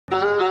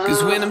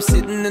Cause when I'm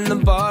sitting in the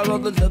bar, all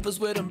the lovers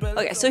with umbrellas.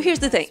 Okay, so here's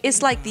the thing.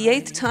 It's like the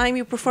 8th time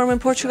you perform in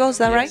Portugal, is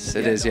that right? Yes,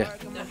 it is, yeah.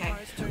 Okay.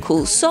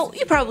 Cool. So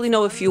you probably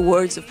know a few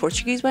words of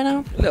Portuguese by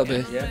now? A little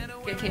bit, yeah.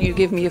 Okay, can you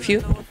give me a few?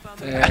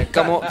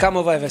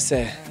 Como vai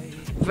você?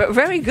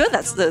 Very good.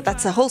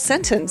 That's a whole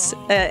sentence.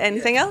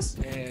 Anything else?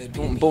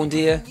 Bom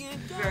dia.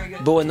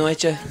 Boa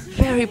noite.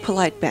 Very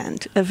polite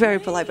band. A very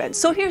polite band.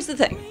 So here's the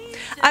thing.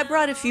 I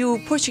brought a few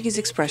Portuguese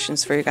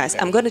expressions for you guys.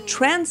 I'm going to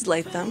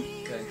translate them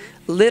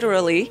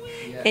literally,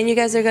 and you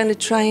guys are going to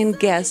try and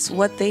guess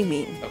what they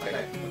mean.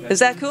 Okay. Is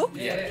that cool?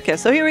 Yeah. Okay,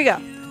 so here we go.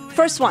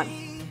 First one.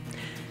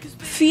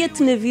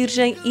 Fia-te na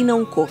Virgem e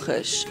não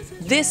corras.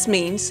 This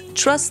means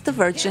trust the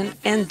Virgin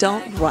and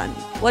don't run.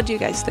 What do you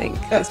guys think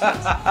this means?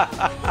 Trust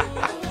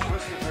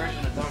the Virgin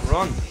and don't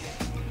run.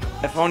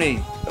 If only,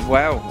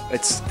 wow,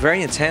 it's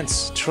very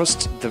intense.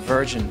 Trust the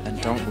Virgin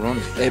and don't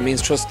run. It means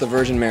trust the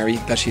Virgin Mary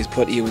that she's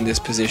put you in this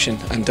position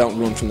and don't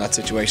run from that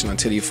situation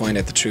until you find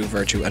out the true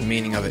virtue and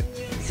meaning of it.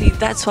 See,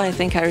 that's why I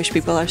think Irish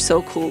people are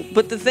so cool.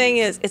 But the thing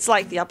is, it's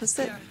like the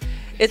opposite.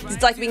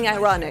 It's like being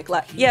ironic,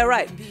 like, yeah,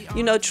 right,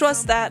 you know,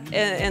 trust that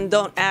and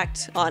don't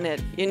act on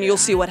it, and you'll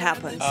see what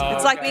happens.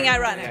 It's like being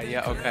ironic.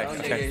 Yeah,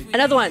 okay.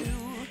 Another one.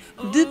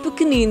 De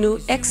pequenino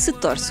é que se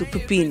torce o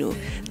pepino.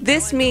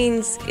 This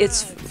means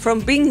it's from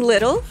being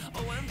little,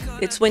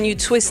 it's when you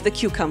twist the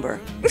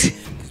cucumber.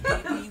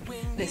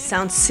 This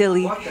sounds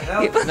silly. What the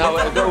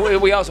hell? No,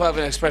 we also have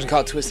an expression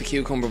called twist the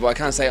cucumber, but I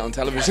can't say it on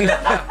television.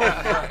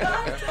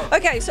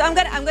 Okay, so I'm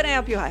gonna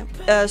help you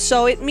out.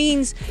 So it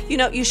means, you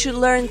know, you should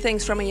learn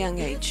things from a young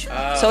age.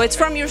 So it's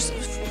from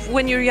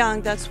when you're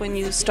young, that's when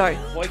you start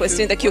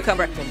twisting the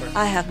cucumber.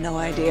 I have no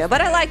idea, but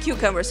I like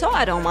cucumber, so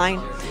I don't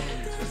mind.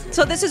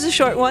 So this is a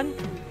short one.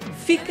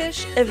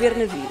 Ficas a ver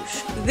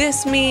navios.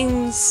 This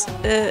means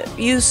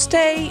you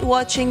stay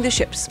watching the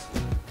ships.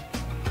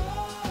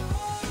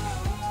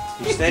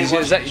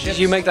 Did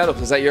you make that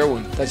up? Is that your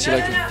one? That's you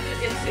like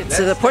It's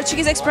a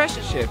Portuguese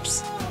expression.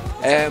 ships.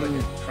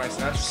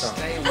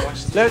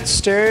 Let's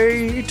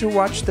stay to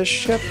watch the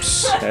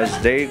ships as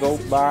they go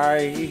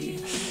by.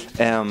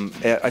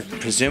 I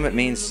presume it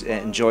means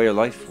enjoy your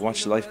life,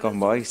 watch life go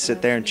by,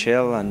 sit there and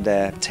chill and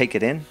take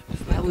it in.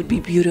 That would be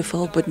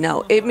beautiful, but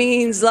no. It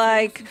means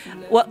like,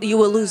 well, you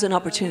will lose an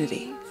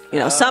opportunity. You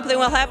know, something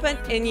will happen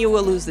and you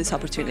will lose this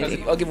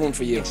opportunity. I'll give one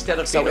for you. Instead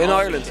of So being in an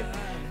Ireland,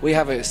 we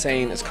have a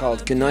saying, it's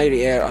called Gnair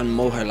air an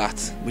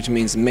Moherlat, which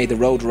means may the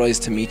road rise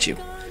to meet you.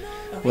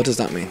 What does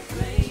that mean?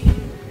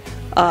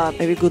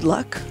 Maybe good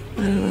luck.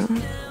 I don't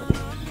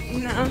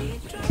know.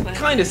 No.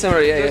 Kind of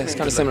similar, yeah, it's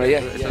kind of similar,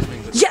 yeah.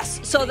 Yes,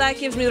 so that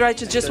gives me the right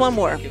to just one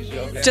more.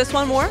 Just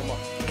one more?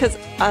 Because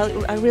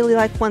I really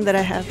like one that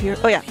I have here.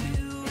 Oh yeah.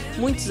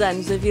 Muitos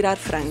anos a virar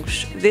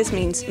frangos. This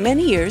means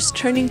many years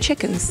turning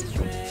chickens.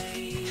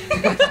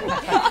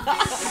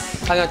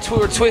 Hang on,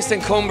 we're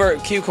twisting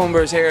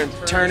cucumbers here and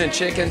turning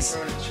chickens.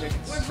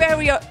 We're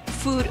very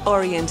food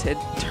oriented.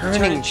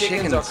 Turning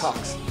chickens or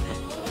cocks?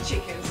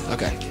 Chickens.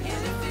 Okay.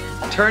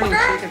 Turning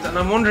chickens, and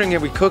I'm wondering, are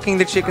we cooking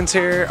the chickens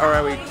here, or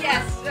are we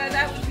Yes,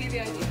 that would be the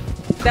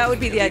idea. That would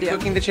be the idea.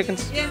 cooking the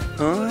chickens? Yeah.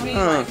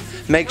 Ah,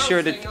 make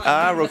sure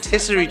that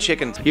rotisserie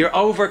chickens. You're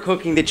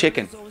overcooking the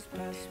chicken.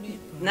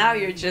 Now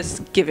you're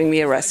just giving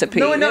me a recipe.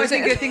 No, I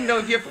think no.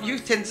 If you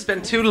tend to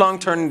spend too long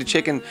turning the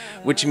chicken,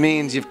 which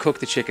means you've cooked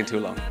the chicken too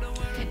long.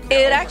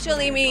 It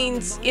actually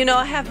means, you know,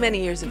 I have many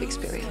years of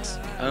experience.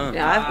 Oh.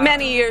 Yeah, I have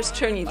many years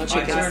turning the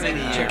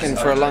chickens. Chicken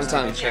for a long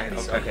time.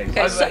 Okay.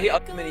 Okay, so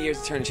I've many years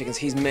of turning chickens,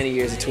 he's many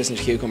years of twisting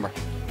the cucumber.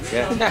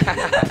 Yeah.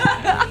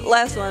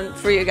 last one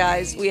for you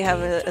guys. We have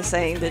a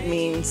saying that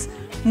means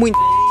muito.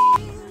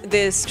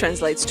 This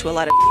translates to a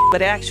lot of,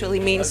 but it actually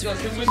means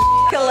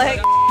break a leg.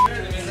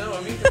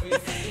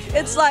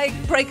 It's like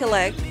break a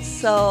leg.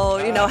 So,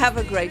 you know, have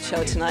a great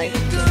show tonight.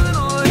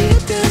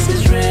 This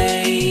is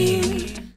rain.